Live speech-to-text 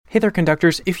Hey there,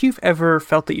 conductors. If you've ever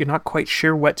felt that you're not quite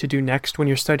sure what to do next when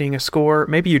you're studying a score,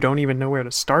 maybe you don't even know where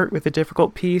to start with a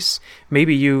difficult piece,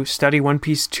 maybe you study one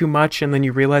piece too much and then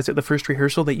you realize at the first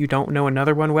rehearsal that you don't know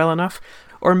another one well enough,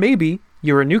 or maybe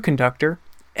you're a new conductor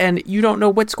and you don't know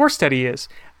what score study is.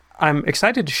 I'm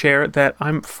excited to share that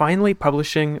I'm finally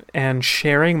publishing and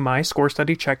sharing my score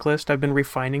study checklist. I've been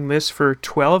refining this for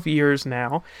 12 years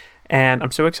now, and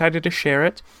I'm so excited to share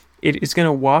it. It is going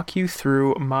to walk you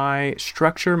through my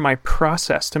structure, my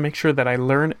process to make sure that I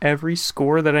learn every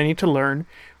score that I need to learn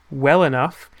well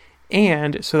enough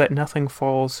and so that nothing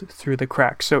falls through the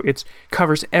cracks. So it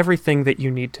covers everything that you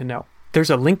need to know. There's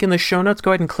a link in the show notes.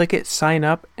 Go ahead and click it, sign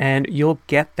up, and you'll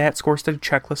get that score study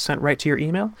checklist sent right to your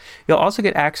email. You'll also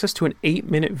get access to an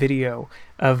 8-minute video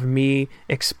of me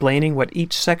explaining what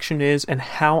each section is and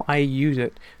how I use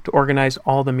it to organize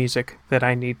all the music that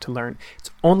I need to learn.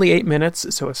 It's only 8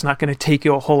 minutes, so it's not going to take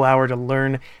you a whole hour to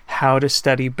learn how to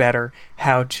study better,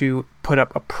 how to put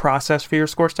up a process for your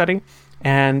score study,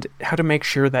 and how to make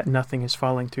sure that nothing is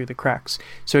falling through the cracks.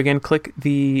 So again, click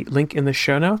the link in the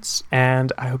show notes,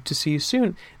 and I hope to see you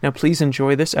soon. Now, please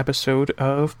enjoy this episode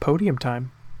of Podium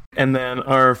Time. And then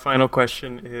our final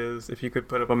question is if you could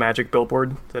put up a magic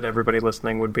billboard that everybody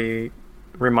listening would be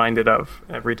reminded of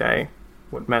every day,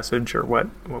 what message or what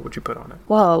would you put on it?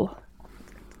 Whoa.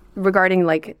 Regarding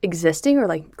like existing or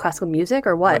like classical music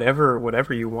or what?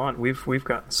 Whatever you want. We've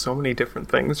got so many different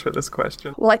things for this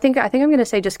question. Well, I think I'm going to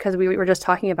say, just because we were just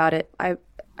talking about it, I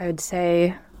would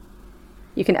say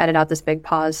you can edit out this big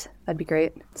pause. That'd be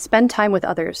great. Spend time with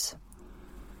others,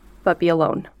 but be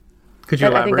alone. Could you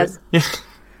elaborate?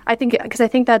 I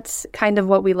think that's kind of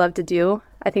what we love to do.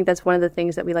 I think that's one of the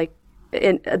things that we like.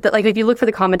 Like if you look for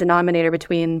the common denominator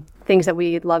between things that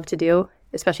we love to do,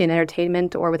 especially in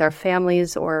entertainment or with our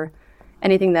families or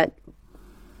anything that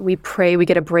we pray we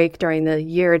get a break during the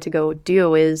year to go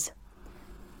do, is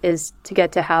to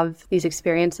get to have these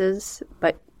experiences,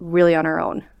 but really on our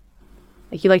own.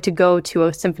 Like you like to go to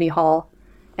a symphony hall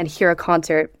and hear a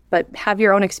concert, but have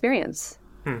your own experience.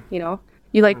 You know,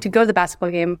 you like to go to the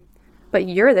basketball game, but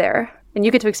you're there and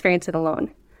you get to experience it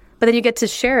alone. But then you get to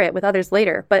share it with others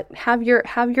later. But have your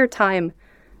time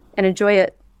and enjoy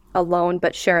it alone,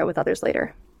 but share it with others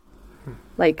later.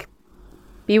 Like,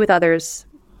 be with others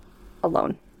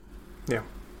alone.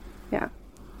 Yeah.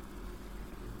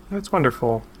 That's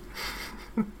wonderful.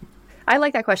 I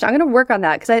like that question. I'm going to work on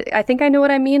that because I think I know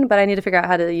what I mean, but I need to figure out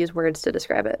how to use words to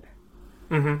describe it.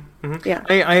 Yeah.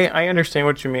 I understand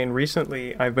what you mean.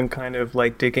 Recently, I've been kind of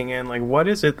like digging in, like, what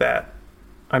is it that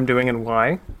I'm doing and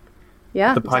why?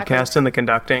 Yeah. The podcast and the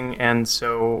conducting. And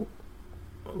so,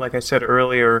 like I said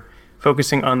earlier,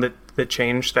 focusing on the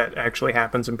change that actually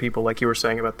happens in people, like you were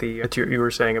saying about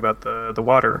the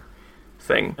water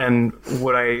thing. And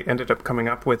what I ended up coming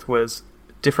up with was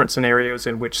different scenarios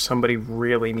in which somebody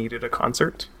really needed a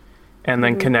concert, and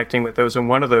then connecting with those. And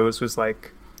one of those was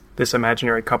like this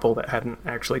imaginary couple that hadn't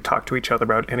actually talked to each other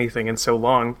about anything in so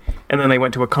long, and then they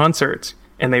went to a concert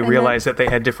and they realized that they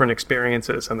had different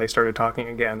experiences and they started talking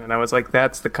again. And I was like,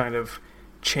 that's the kind of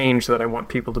change that I want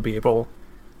people to be able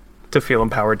to feel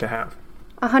empowered to have.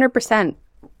 100%.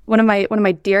 One of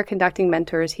my dear conducting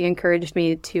mentors, he encouraged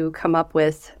me to come up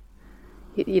with,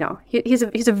 you know, he has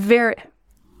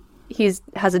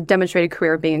a demonstrated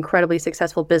career of being incredibly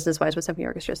successful business-wise with symphony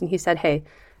orchestras, and he said, hey,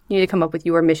 you need to come up with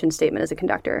your mission statement as a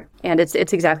conductor. And it's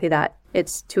exactly that.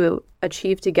 It's to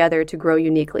achieve together to grow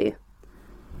uniquely.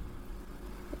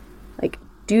 Like,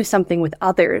 do something with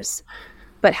others,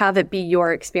 but have it be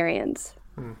your experience.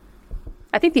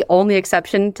 I think the only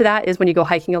exception to that is when you go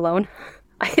hiking alone.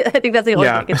 I think that's the only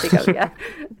thing I can think of. Yeah.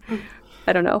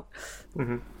 I don't know.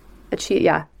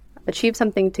 Achieve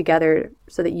something together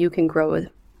so that you can grow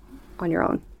on your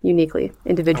own, uniquely,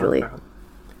 individually,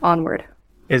 onward.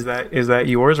 Is that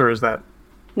yours, or is that?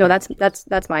 No, that's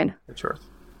mine. That's yours.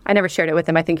 I never shared it with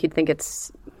him. I think he'd think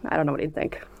I don't know what he'd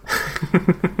think.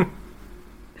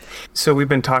 So we've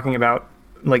been talking about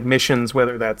like missions,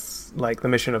 whether that's like the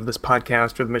mission of this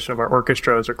podcast or the mission of our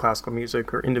orchestras or classical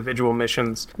music or individual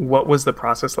missions. What was the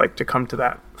process like to come to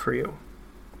that for you?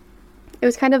 It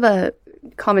was kind of a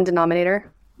common denominator.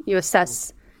 You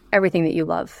assess everything that you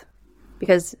love,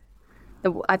 because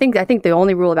I think the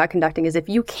only rule about conducting is if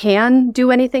you can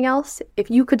do anything else, if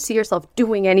you could see yourself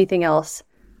doing anything else,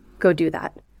 go do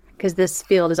that. Because this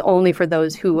field is only for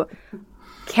those who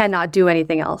cannot do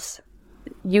anything else.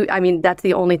 That's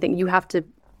the only thing. You have to,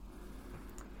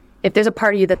 if there's a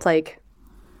part of you that's like,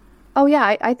 oh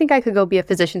yeah, I think I could go be a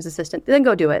physician's assistant, then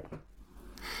go do it.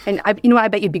 And I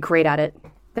bet you'd be great at it,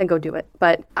 then go do it.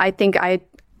 But I think I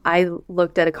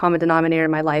looked at a common denominator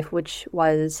in my life, which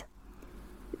was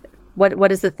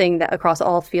What is the thing that across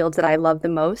all fields that I love the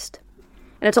most?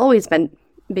 And it's always been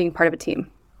being part of a team.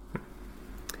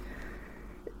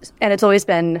 And it's always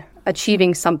been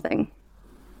achieving something.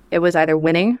 It was either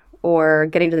winning or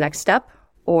getting to the next step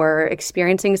or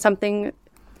experiencing something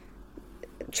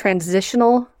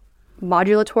transitional,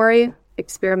 modulatory,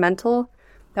 experimental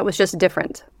that was just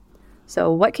different.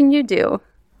 So what can you do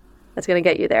that's going to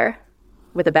get you there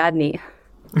with a bad knee?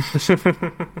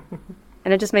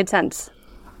 And it just made sense.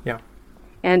 Yeah.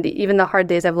 And even the hard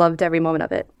days, I've loved every moment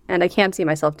of it. And I can't see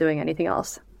myself doing anything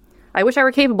else. I wish I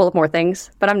were capable of more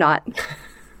things, but I'm not.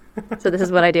 So this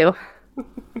is what I do.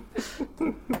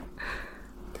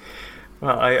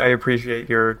 Well, I appreciate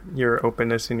your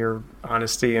openness and your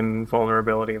honesty and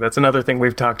vulnerability. That's another thing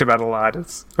we've talked about a lot.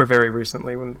 Or very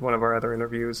recently, when one of our other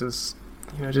interviews is,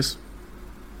 just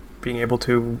being able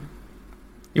to.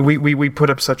 We put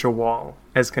up such a wall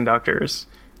as conductors.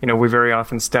 We very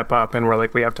often step up and we're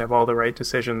like, we have to have all the right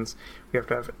decisions. We have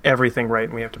to have everything right,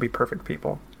 and we have to be perfect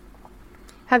people.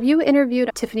 Have you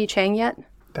interviewed Tiffany Chang yet?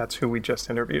 That's who we just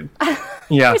interviewed.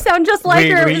 Yeah. You sound just like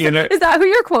her. Is that who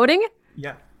you're quoting?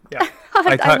 Yeah. Yeah.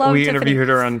 I love we Tiffany. Interviewed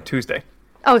her on Tuesday.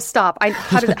 Oh, stop.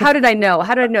 How did I know?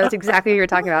 How did I know that's exactly what you're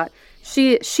talking about?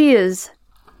 She is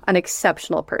an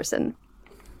exceptional person.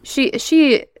 She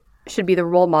should be the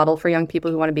role model for young people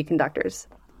who want to be conductors.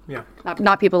 Yeah.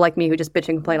 Not people like me who just bitch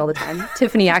and complain all the time.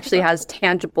 Tiffany actually has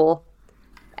tangible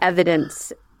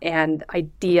evidence and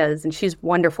ideas, and she's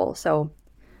wonderful. So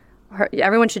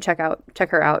everyone should check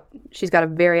her out. She's got a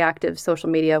very active social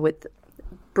media with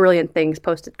brilliant things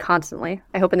posted constantly.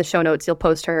 I hope in the show notes you'll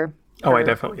post her. Oh,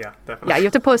 definitely. Yeah, you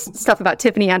have to post stuff about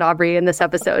Tiffany and Aubrey in this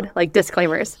episode, like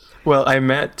disclaimers. Well, I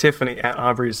met Tiffany at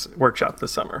Aubrey's workshop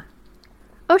this summer.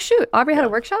 Oh, shoot. Aubrey had a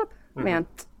workshop? Mm-hmm. Man.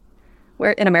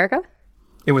 Where, in America?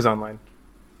 It was online.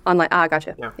 Online. Ah,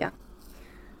 gotcha.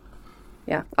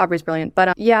 Yeah. Aubrey's brilliant.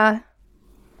 But yeah,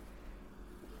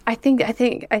 I think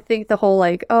the whole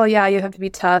like, oh yeah, you have to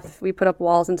be tough. We put up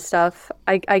walls and stuff.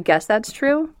 I guess that's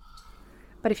true.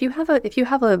 But if you have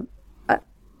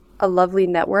a lovely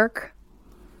network,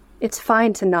 it's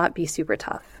fine to not be super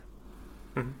tough.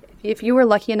 Mm-hmm. If you were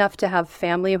lucky enough to have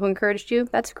family who encouraged you,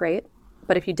 that's great.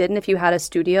 But if you didn't, if you had a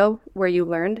studio where you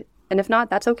learned, and if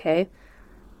not, that's okay.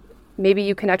 Maybe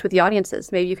you connect with the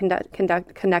audiences. Maybe you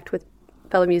connect with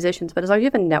fellow musicians. But as long as you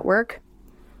have a network,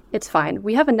 it's fine.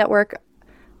 We have a network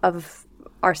of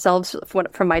ourselves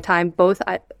from my time, both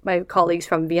my colleagues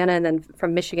from Vienna and then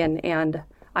from Michigan, and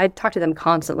I talk to them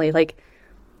constantly. Like,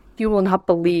 you will not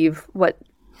believe what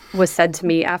was said to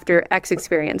me after X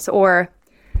experience, or,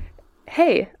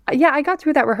 hey, yeah, I got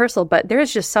through that rehearsal, but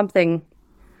there's just something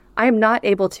I am not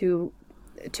able to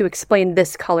explain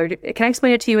this color. Can I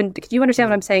explain it to you? And do you understand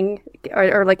what I'm saying?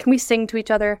 Or like, can we sing to each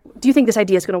other? Do you think this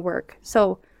idea is going to work?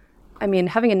 So, I mean,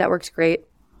 having a network's great.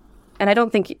 And I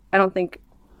don't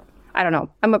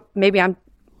know. Maybe I'm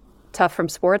tough from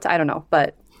sports. I don't know.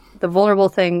 But the vulnerable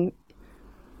thing,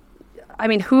 I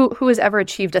mean, who has ever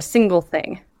achieved a single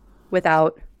thing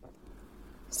without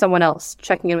someone else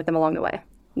checking in with them along the way?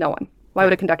 No one. Why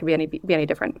would a conductor be any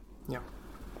different?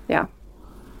 Yeah.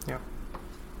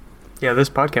 Yeah,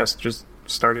 this podcast just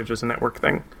started as a network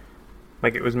thing.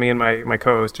 Like, it was me and my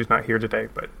co-host, who's not here today,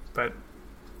 but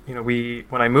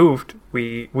when I moved,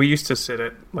 we used to sit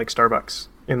at like Starbucks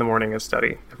in the morning and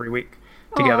study every week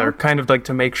together. Aww. Kind of like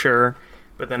to make sure,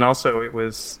 but then also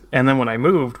and then when I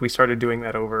moved, we started doing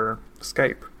that over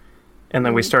Skype. And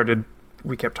then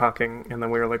we kept talking, and then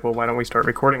we were like, well, why don't we start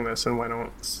recording this, and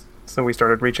so we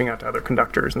started reaching out to other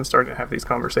conductors and started to have these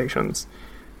conversations.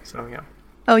 So, yeah.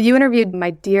 Oh, you interviewed my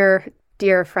dear,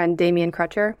 dear friend, Damien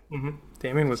Crutcher. Mm-hmm.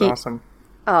 Damien was awesome.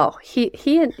 Oh, he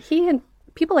and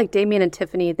people like Damien and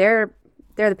Tiffany, they're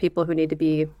the people who need to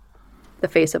be the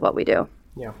face of what we do.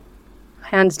 Yeah.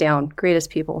 Hands down,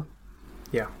 greatest people.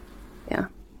 Yeah. Yeah.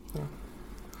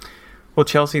 Well,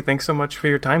 Chelsea, thanks so much for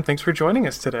your time. Thanks for joining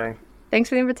us today. Thanks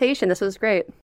for the invitation. This was great.